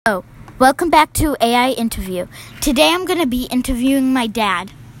Oh, welcome back to AI Interview. Today I'm going to be interviewing my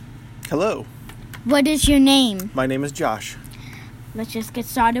dad. Hello. What is your name? My name is Josh. Let's just get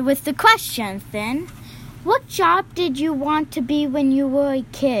started with the questions then. What job did you want to be when you were a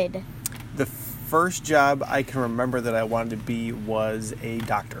kid? The first job I can remember that I wanted to be was a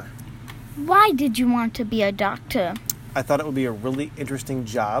doctor. Why did you want to be a doctor? I thought it would be a really interesting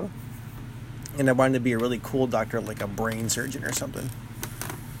job, and I wanted to be a really cool doctor, like a brain surgeon or something.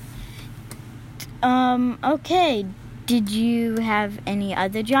 Okay. Did you have any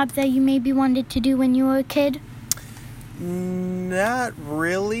other jobs that you maybe wanted to do when you were a kid? Not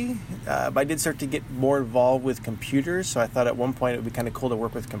really. But I did start to get more involved with computers, so I thought at one point it would be kind of cool to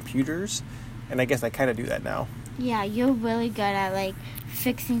work with computers, and I guess I kind of do that now. Yeah, you're really good at,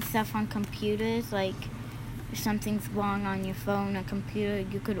 fixing stuff on computers. If something's wrong on your phone or computer,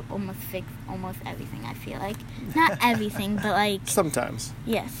 you could almost fix almost everything, I feel like. Not everything, but, Sometimes.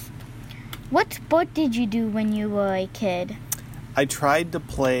 Yes. What sport did you do when you were a kid? I tried to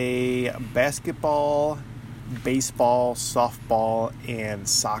play basketball, baseball, softball, and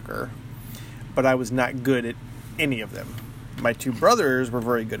soccer, but I was not good at any of them. My two brothers were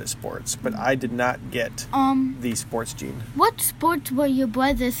very good at sports, but I did not get the sports gene. What sports were your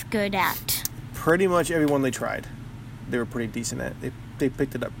brothers good at? Pretty much everyone they tried. They were pretty decent at it. They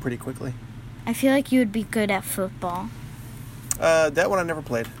picked it up pretty quickly. I feel like you would be good at football. That one I never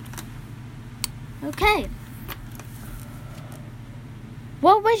played. Okay.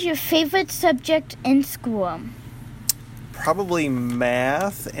 What was your favorite subject in school? Probably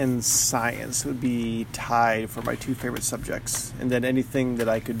math and science would be tied for my two favorite subjects. And then anything that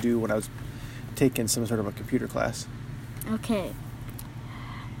I could do when I was taking some sort of a computer class. Okay.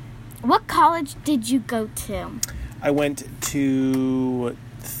 What college did you go to? I went to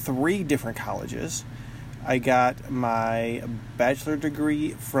 3 different colleges. I got my bachelor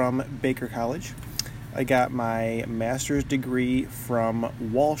degree from Baker College. I got my master's degree from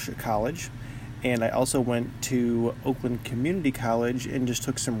Walsh College. And I also went to Oakland Community College and just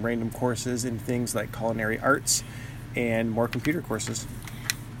took some random courses in things like culinary arts and more computer courses.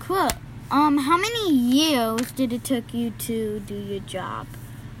 Cool. How many years did it take you to do your job?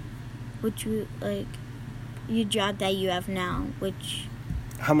 Your job that you have now,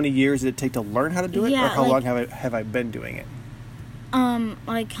 How many years did it take to learn how to do it? Yeah, or how long have I been doing it?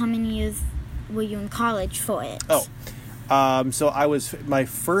 how many years were you in college for it? So I was, my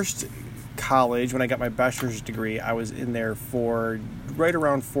first college, when I got my bachelor's degree, I was in there for right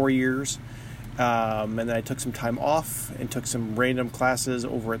around 4 years. And then I took some time off and took some random classes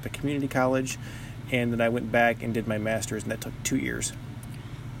over at the community college. And then I went back and did my master's, and that took 2 years.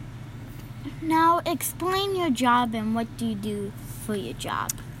 Now, explain your job and what do you do for your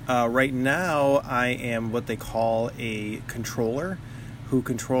job? Right now, I am what they call a controller, who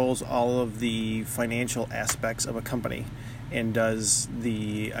controls all of the financial aspects of a company and does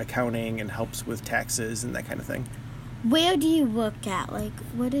the accounting and helps with taxes and that kind of thing. Where do you work at?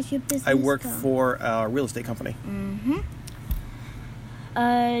 What is your business? I work for a real estate company. Mm-hmm.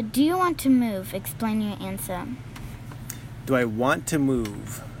 Do you want to move? Explain your answer. Do I want to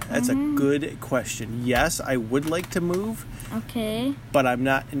move? That's a good question. Yes, I would like to move. Okay. But I'm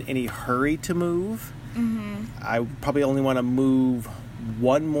not in any hurry to move. Mm-hmm. I probably only want to move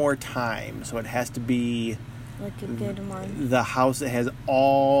one more time, so it has to be A good one. the house that has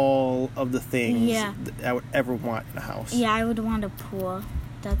all of the things that I would ever want in a house. Yeah, I would want a pool.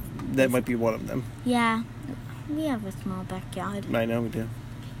 That might be one of them. Yeah, we have a small backyard. I know we do.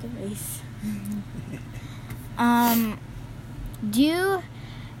 Do you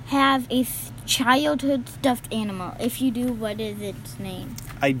have a childhood stuffed animal? If you do, what is its name?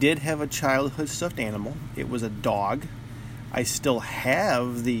 I did have a childhood stuffed animal. It was a dog. I still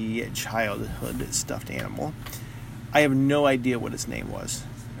have the childhood stuffed animal. I have no idea what its name was.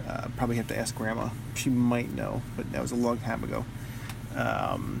 Probably have to ask Grandma. She might know, but that was a long time ago.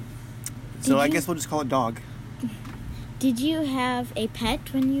 So I guess we'll just call it Dog. Did you have a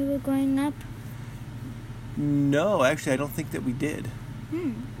pet when you were growing up? No, actually, I don't think that we did.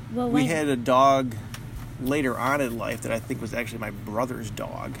 Well, We had a dog later on in life that I think was actually my brother's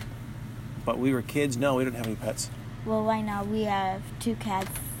dog. But we were kids. No, we didn't have any pets. Well, right now we have 2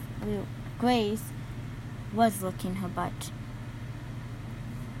 cats. Grace was licking her butt.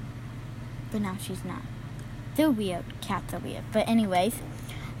 But now she's not. They're weird. Cats are weird. But anyways,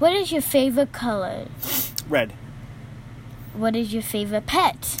 what is your favorite color? Red. What is your favorite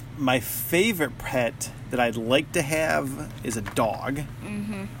pet? My favorite pet that I'd like to have is a dog.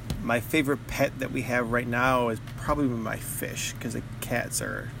 Mm-hmm. My favorite pet that we have right now is probably my fish, because the cats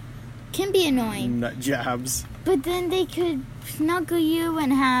are can be annoying. Nut jobs. But then they could snuggle you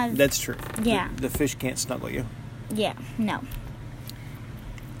and have... That's true. Yeah. The fish can't snuggle you. Yeah, no.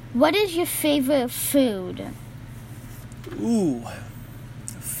 What is your favorite food? Ooh.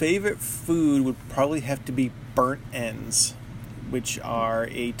 Favorite food would probably have to be burnt ends, which are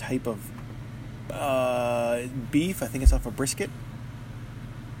a type of beef. I think it's off a brisket.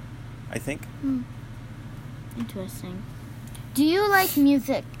 I think. Interesting. Do you like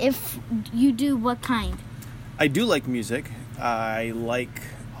music? If you do, what kind? I do like music. I like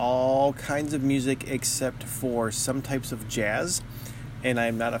all kinds of music except for some types of jazz, and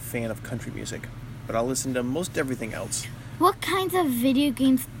I'm not a fan of country music. But I'll listen to most everything else. What kinds of video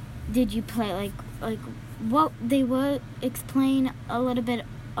games did you play? Like what they were? Explain a little bit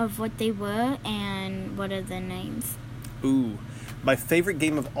of what they were and what are the names. Ooh. My favorite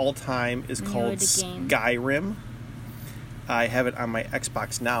game of all time is called Skyrim. I have it on my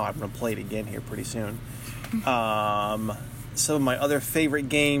Xbox now. I'm going to play it again here pretty soon. Some of my other favorite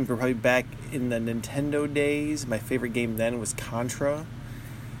games were probably back in the Nintendo days. My favorite game then was Contra.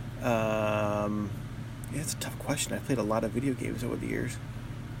 It's a tough question. I played a lot of video games over the years.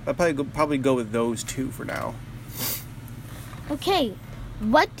 I'll probably go with those two for now. Okay.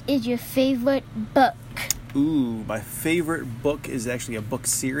 What is your favorite book? Ooh, my favorite book is actually a book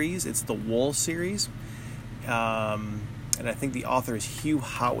series. It's the Wool series. And I think the author is Hugh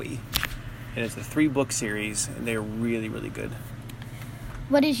Howey. And it's a 3-book series, and they're really, really good.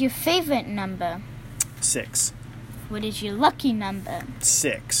 What is your favorite number? 6. What is your lucky number?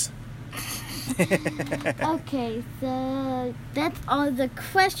 6. Okay, so that's all the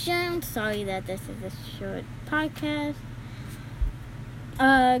questions. Sorry that this is a short podcast.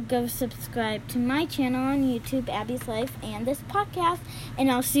 Go subscribe to my channel on YouTube, Abby's Life, and this podcast.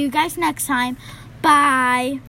 And I'll see you guys next time. Bye.